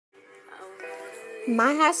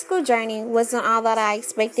My high school journey wasn't all that I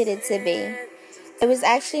expected it to be. It was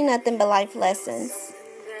actually nothing but life lessons.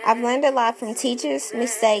 I've learned a lot from teachers,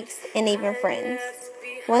 mistakes, and even friends.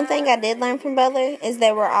 One thing I did learn from Butler is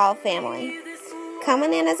that we're all family.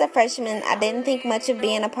 Coming in as a freshman, I didn't think much of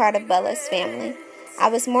being a part of Butler's family. I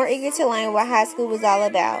was more eager to learn what high school was all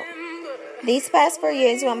about. These past 4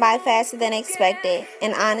 years went by faster than expected,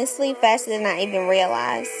 and honestly, faster than I even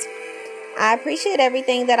realized. I appreciate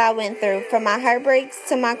everything that I went through, from my heartbreaks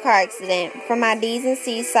to my car accident, from my D's and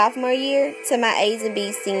C's sophomore year to my A's and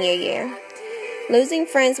B's senior year. Losing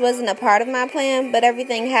friends wasn't a part of my plan, but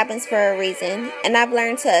everything happens for a reason, and I've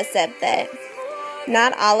learned to accept that.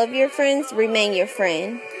 Not all of your friends remain your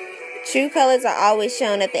friend. True colors are always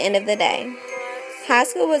shown at the end of the day. High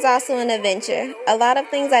school was also an adventure. A lot of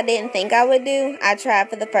things I didn't think I would do, I tried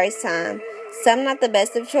for the first time. Some not the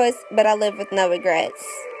best of choice, but I lived with no regrets.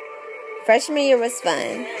 Freshman year was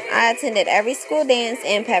fun. I attended every school dance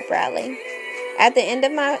and pep rally. At the end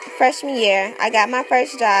of my freshman year, I got my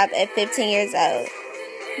first job at 15 years old.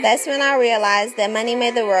 That's when I realized that money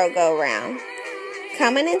made the world go round.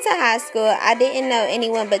 Coming into high school, I didn't know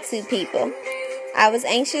anyone but 2 people. I was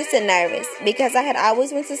anxious and nervous because I had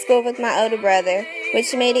always went to school with my older brother,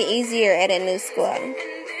 which made it easier at a new school.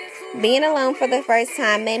 Being alone for the first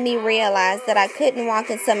time made me realize that I couldn't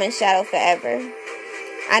walk in someone's shadow forever.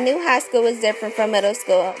 I knew high school was different from middle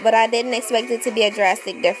school, but I didn't expect it to be a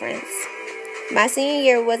drastic difference. My senior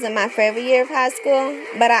year wasn't my favorite year of high school,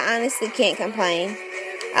 but I honestly can't complain.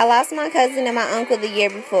 I lost my cousin and my uncle the year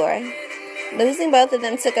before. Losing both of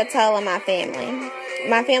them took a toll on my family.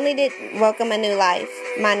 My family did welcome a new life.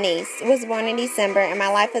 My niece was born in December, and my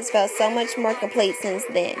life has felt so much more complete since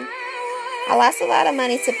then. I lost a lot of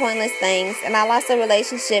money to pointless things, and I lost a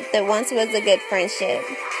relationship that once was a good friendship.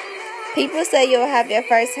 People say you'll have your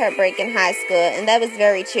first heartbreak in high school, and that was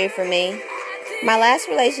very true for me. My last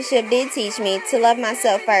relationship did teach me to love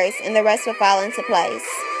myself first, and the rest will fall into place.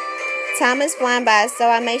 Time is flying by, so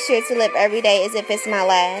I make sure to live every day as if it's my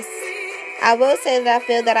last. I will say that I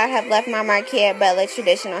feel that I have left my mark here at Butler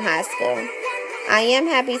Traditional High School. I am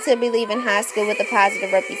happy to be leaving high school with a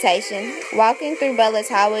positive reputation. Walking through Butler's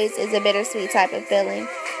hallways is a bittersweet type of feeling.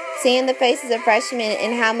 Seeing the faces of freshmen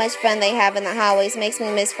and how much fun they have in the hallways makes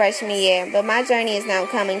me miss freshman year, but my journey is now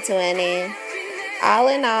coming to an end. All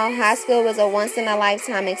in all, high school was a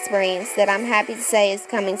once-in-a-lifetime experience that I'm happy to say is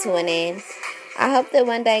coming to an end. I hope that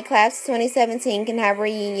one day Class of 2017 can have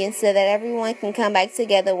reunions so that everyone can come back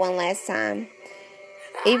together one last time.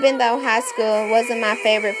 Even though high school wasn't my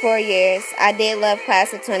favorite 4 years, I did love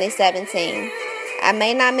Class of 2017. I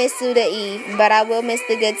may not miss Suda Eve, but I will miss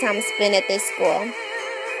the good times spent at this school.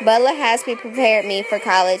 Butler has prepared me for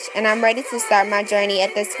college, and I'm ready to start my journey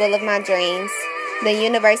at the school of my dreams, the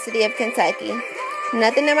University of Kentucky.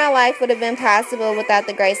 Nothing in my life would have been possible without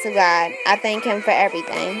the grace of God. I thank Him for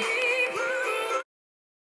everything.